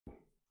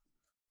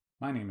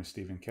My name is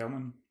Stephen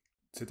Kelman.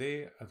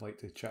 Today I'd like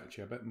to chat to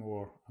you a bit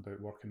more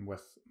about working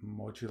with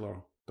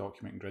modular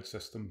document grid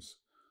systems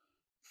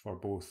for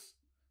both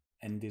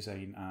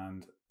InDesign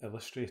and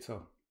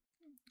Illustrator.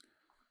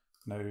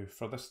 Now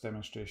for this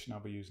demonstration I'll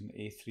be using the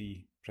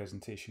A3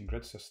 presentation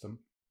grid system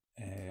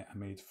I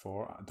made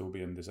for Adobe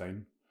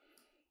InDesign.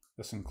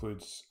 This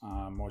includes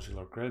a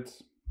modular grid,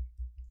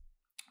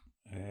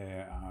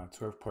 a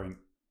 12-point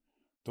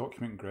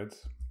document grid,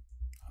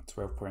 a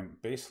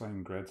 12-point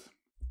baseline grid,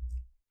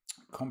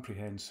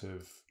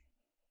 comprehensive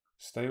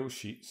style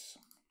sheets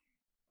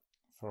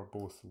for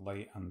both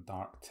light and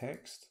dark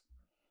text,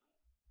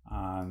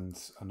 and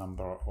a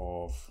number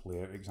of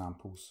layout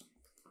examples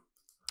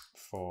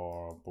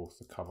for both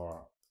the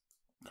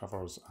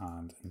covers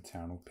and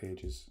internal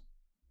pages.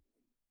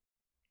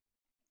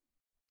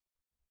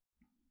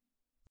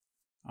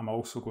 I'm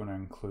also going to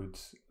include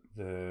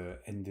the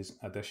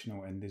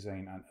additional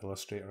InDesign and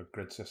Illustrator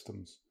grid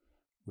systems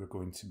we're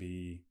going to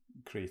be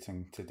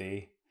creating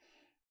today.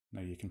 Now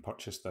you can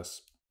purchase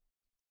this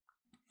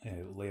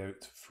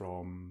layout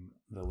from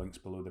the links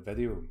below the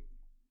video.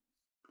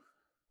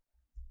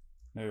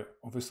 Now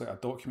obviously a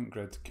document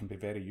grid can be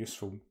very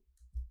useful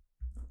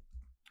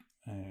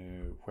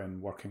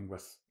when working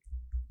with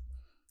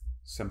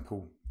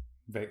simple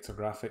vector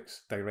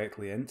graphics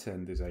directly into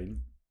InDesign.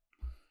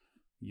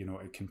 You know,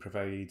 it can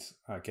provide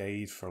a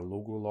guide for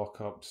logo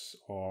lockups,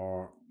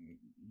 or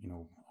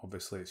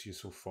obviously it's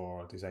useful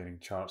for designing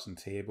charts and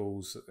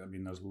tables. I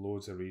mean, there's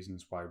loads of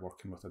reasons why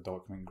working with a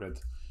document grid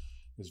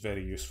is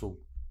very useful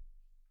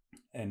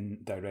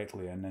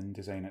directly in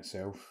InDesign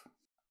itself.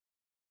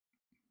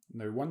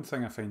 Now, one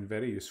thing I find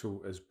very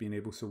useful is being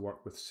able to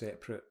work with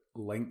separate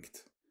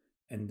linked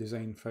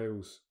InDesign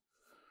files.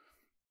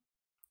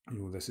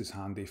 This is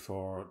handy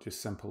for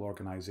just simple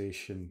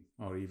organization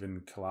or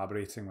even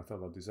collaborating with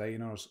other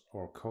designers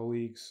or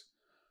colleagues.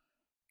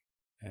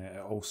 It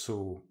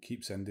also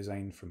keeps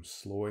InDesign from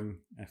slowing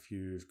if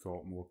you've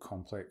got more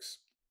complex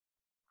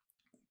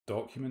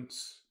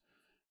documents.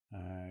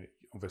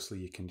 Obviously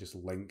you can just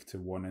link to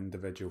one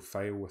individual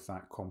file with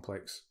that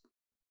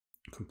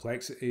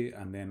complexity,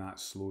 and then that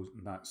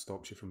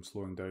stops you from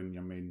slowing down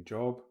your main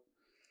job.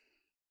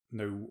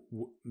 Now,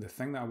 the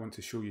thing that I want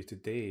to show you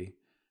today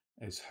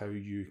is how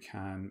you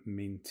can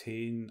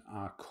maintain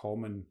a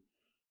common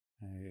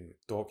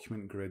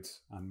document grid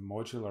and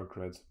modular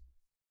grid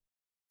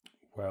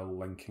while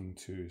linking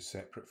to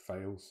separate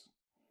files.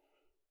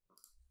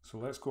 So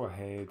let's go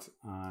ahead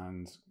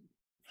and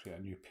create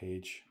a new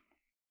page.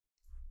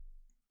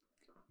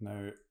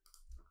 Now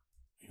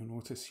you'll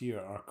notice here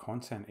our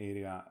content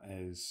area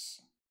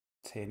is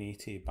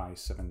 1080 by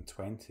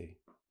 720.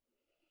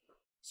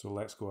 So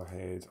let's go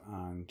ahead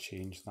and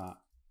change that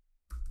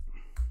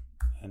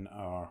in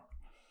our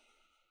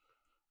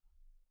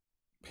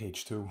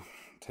page tool,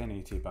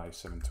 1080 by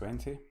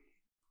 720.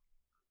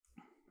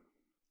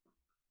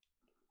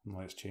 And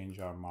let's change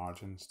our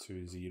margins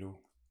to 0.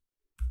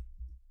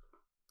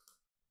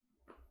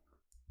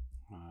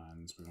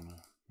 And we're going to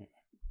make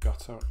the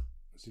gutter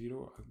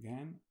 0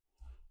 again.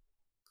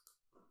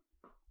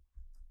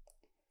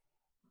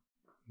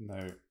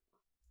 Now,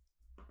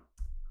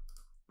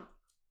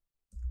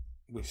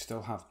 we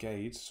still have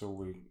guides, so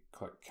we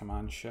click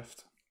Command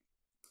Shift.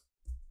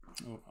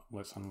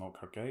 Let's unlock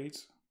our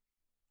guides.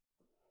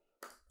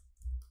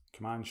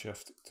 Command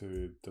Shift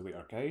to delete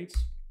our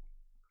guides.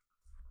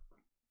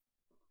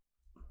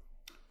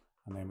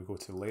 And then we go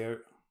to Layout,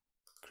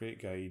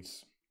 Create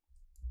Guides,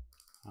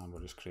 and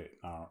we'll just create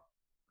our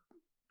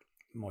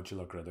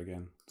modular grid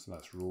again. So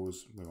that's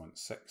rows, we want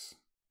 6.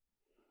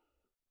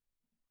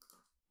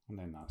 And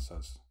then that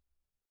says,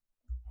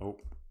 oh,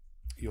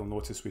 you'll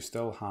notice we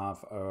still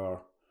have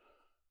our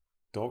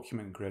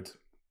document grid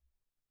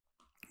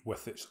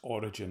with its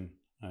origin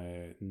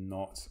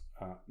not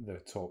at the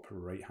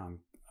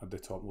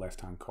top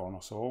left hand corner.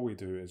 So all we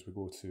do is we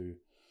go to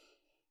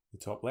the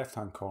top left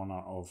hand corner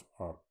of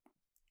our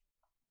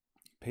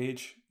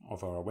page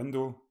of our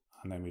window,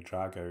 and then we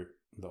drag out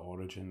the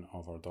origin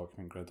of our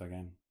document grid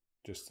again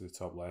just to the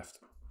top left.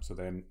 So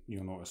then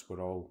you'll notice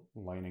we're all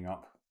lining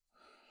up.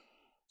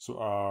 So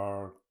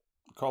our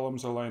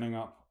columns are lining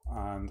up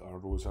and our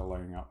rows are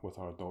lining up with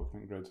our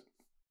document grid.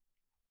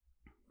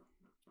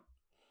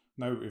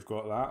 Now we've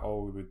got that,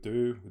 all we would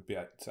do would be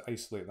to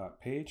isolate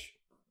that page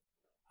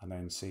and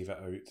then save it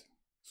out.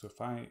 So if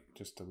I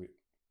just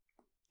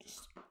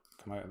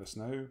come out of this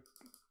now,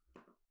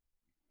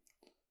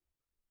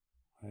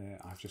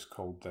 I've just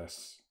called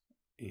this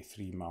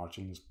A3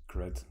 margins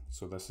grid.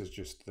 So this is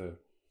just the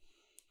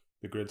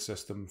grid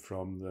system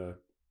from the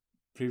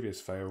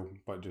previous file,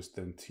 but just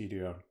the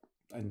interior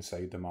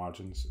inside the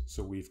margins.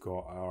 So we've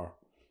got our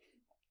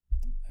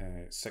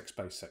 6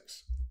 by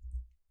 6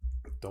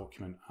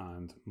 document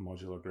and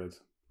modular grid.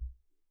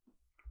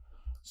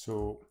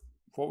 So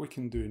what we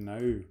can do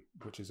now,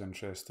 which is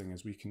interesting,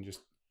 is we can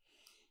just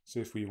say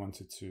if we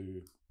wanted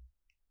to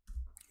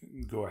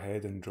go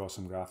ahead and draw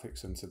some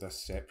graphics into this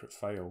separate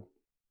file.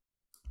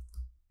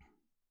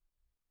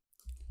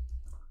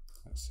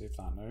 Let's save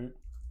that now, and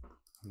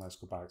let's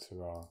go back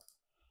to our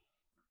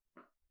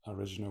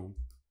original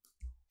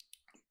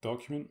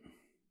document.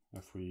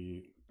 If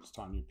we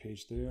start a new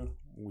page there,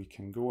 we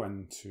can go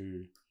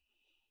into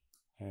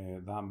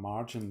that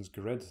margins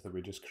grid that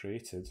we just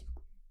created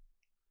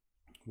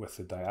with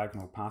the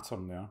diagonal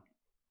pattern there.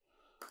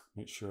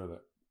 Make sure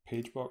that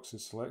page box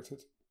is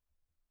selected,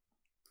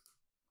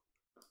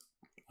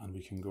 and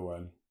we can go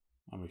in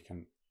and we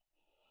can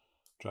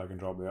drag and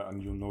drop there,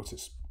 and you'll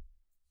notice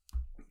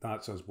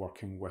that's us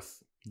working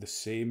with the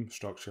same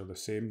structure, the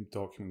same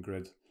document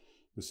grid,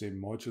 the same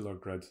modular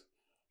grid,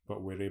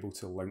 but we're able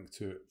to link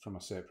to it from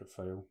a separate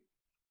file.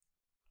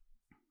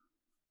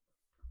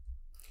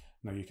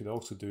 Now you could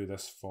also do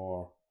this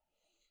for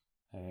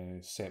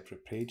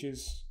separate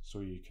pages, so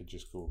you could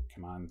just go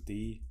Command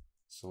D,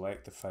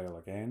 select the file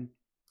again,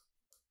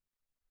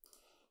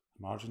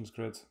 margins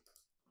grid,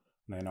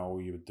 and then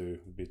all you would do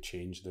would be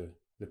change the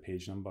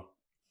page number.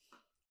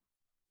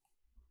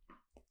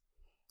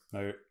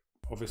 Now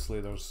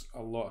obviously there's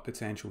a lot of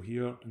potential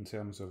here in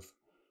terms of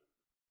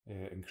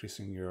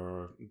increasing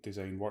your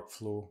design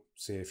workflow.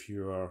 Say if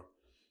you're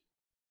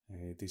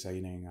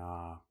designing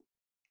a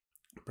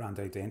brand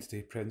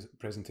identity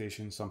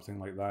presentation, something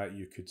like that,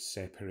 you could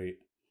separate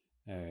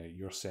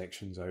your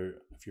sections out.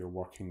 If you're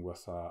working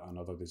with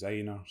another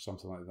designer,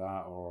 something like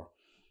that, or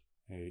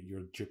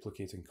you're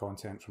duplicating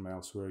content from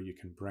elsewhere, you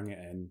can bring it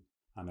in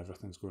and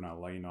everything's going to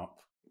line up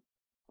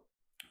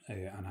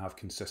and have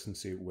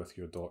consistency with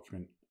your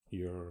document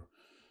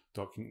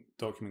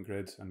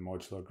grid and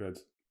modular grid.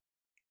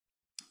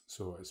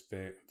 So it's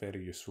very,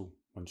 very useful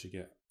once you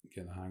get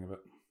the hang of it.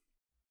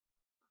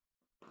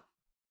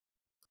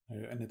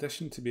 In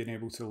addition to being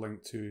able to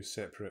link to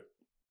separate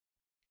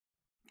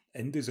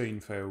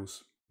InDesign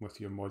files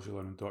with your modular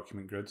and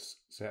document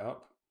grids set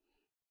up,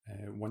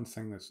 one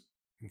thing that's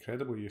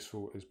incredibly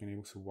useful is being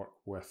able to work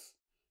with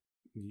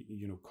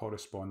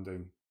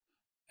corresponding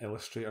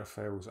Illustrator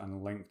files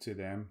and link to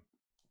them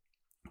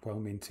while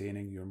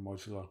maintaining your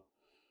modular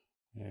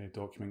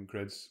document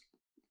grids.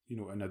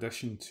 In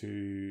addition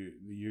to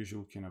the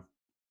usual kind of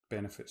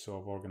benefits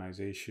of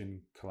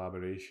organization,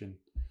 collaboration,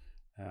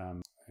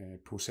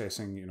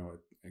 processing,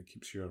 it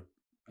keeps your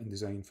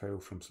InDesign file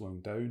from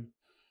slowing down.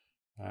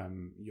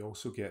 You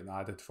also get the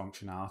added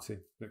functionality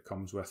that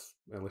comes with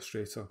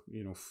Illustrator,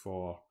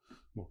 for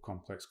more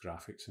complex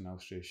graphics and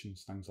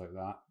illustrations, things like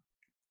that.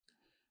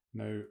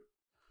 Now,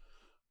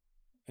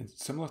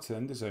 similar to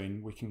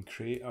InDesign, we can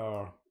create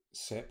our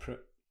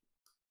separate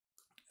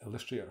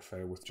Illustrator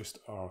file with just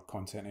our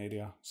content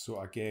area.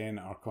 So again,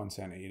 our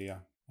content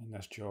area in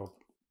this job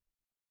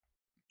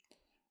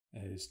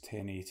is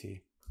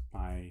 1080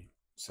 by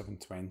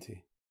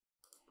 720.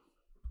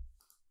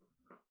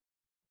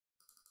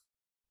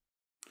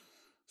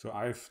 So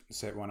I've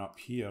set one up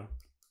here.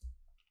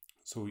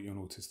 So you'll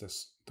notice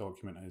this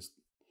document is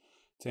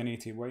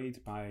 1080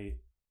 wide by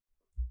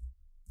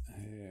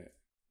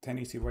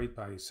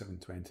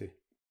 720,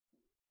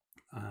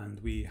 and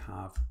we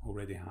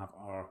already have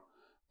our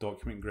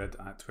document grid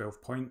at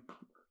 12 point.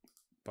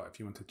 But if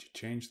you wanted to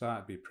change that,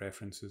 it'd be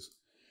Preferences,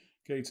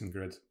 Guides and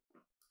Grid.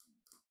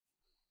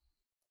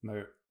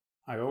 Now,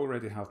 I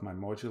already have my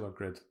modular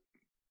grid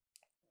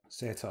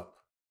set up.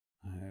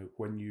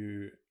 When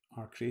you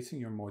are creating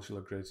your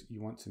modular grid,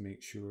 you want to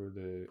make sure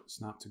the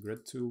Snap to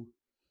Grid tool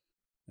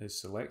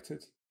is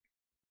selected,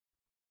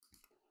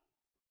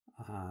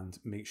 and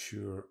make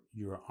sure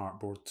your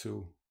artboard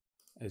tool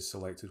is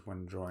selected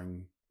when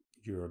drawing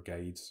your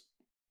guides.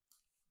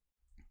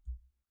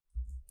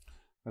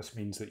 This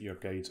means that your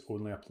guides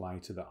only apply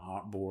to the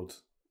artboard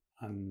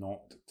and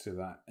not to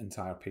that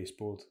entire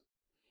pasteboard.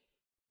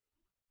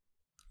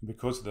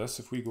 Because of this,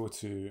 if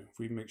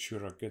we make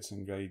sure our guides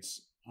and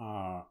guides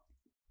are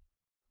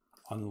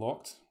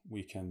unlocked,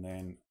 we can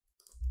then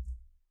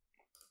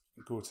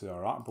go to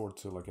our artboard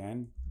tool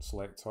again,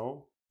 select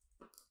all,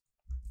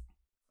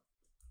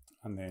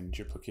 and then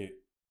duplicate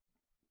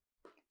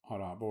our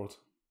artboard.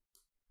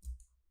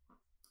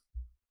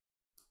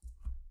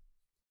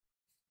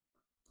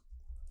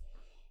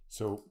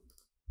 So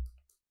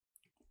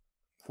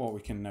what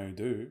we can now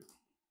do,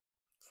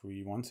 if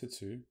we wanted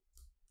to,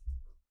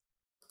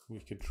 we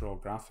could draw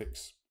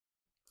graphics.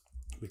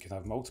 We could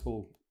have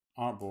multiple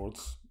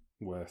artboards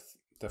with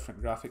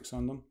different graphics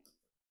on them.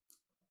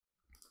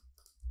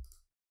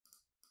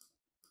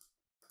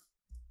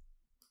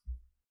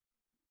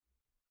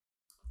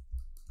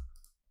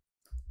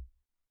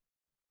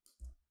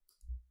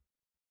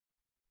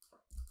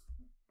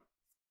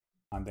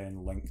 And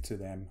then link to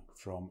them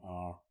from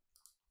our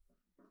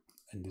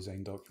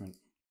InDesign document.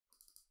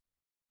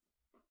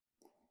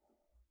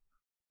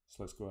 So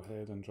let's go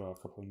ahead and draw a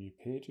couple of new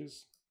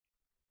pages.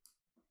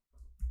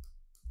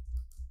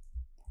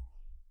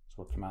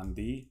 So Command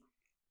D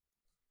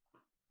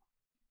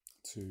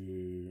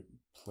to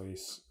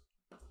place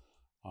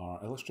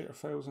our Illustrator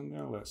files in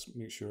there. Let's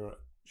make sure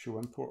Show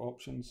Import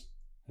Options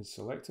is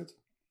selected.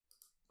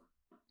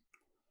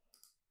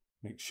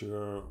 Make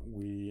sure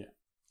we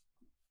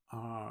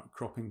are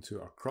cropping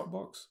to our crop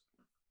box,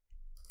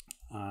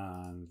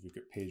 and we've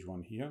got page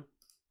 1 here.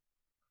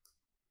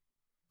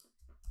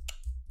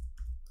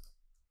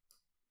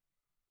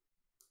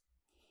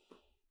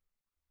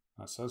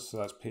 That's us. So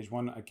that's page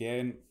 1.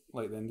 Again,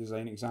 like the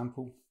InDesign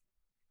example,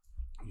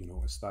 you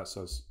notice that's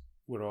us.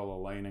 We're all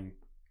aligning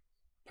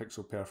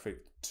pixel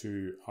perfect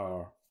to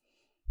our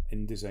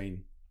InDesign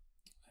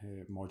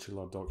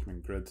modular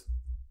document grid.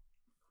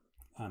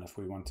 And if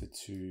we wanted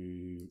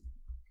to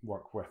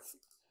work with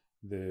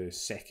the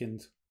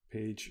second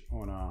page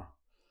on our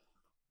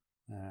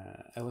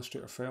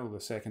Illustrator file, the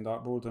second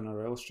artboard on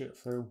our Illustrator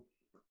file,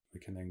 we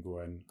can then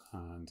go in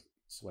and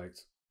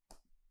select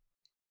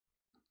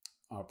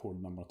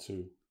artboard number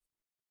 2.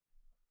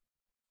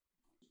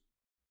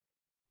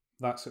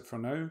 That's it for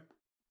now.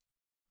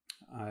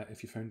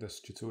 If you found this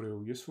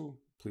tutorial useful,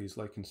 please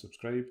like and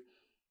subscribe.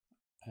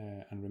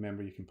 And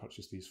remember, you can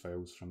purchase these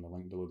files from the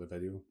link below the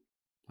video.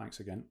 Thanks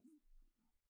again.